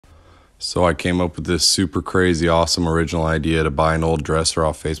So I came up with this super crazy, awesome original idea to buy an old dresser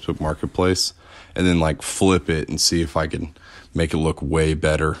off Facebook Marketplace and then like flip it and see if I can make it look way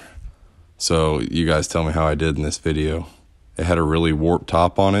better. So you guys tell me how I did in this video. It had a really warped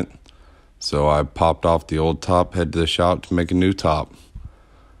top on it. So I popped off the old top, head to the shop to make a new top.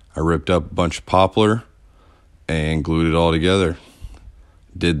 I ripped up a bunch of poplar and glued it all together.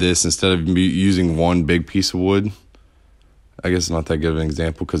 Did this instead of using one big piece of wood. I guess it's not that good of an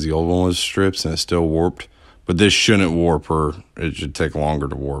example because the old one was strips and it's still warped. But this shouldn't warp, or it should take longer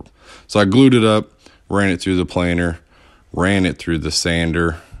to warp. So I glued it up, ran it through the planer, ran it through the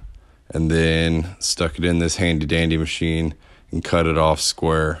sander, and then stuck it in this handy dandy machine and cut it off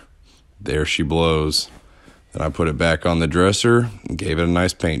square. There she blows. Then I put it back on the dresser and gave it a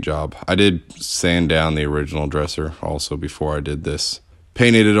nice paint job. I did sand down the original dresser also before I did this.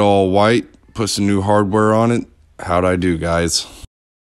 Painted it all white, put some new hardware on it. How'd I do, guys?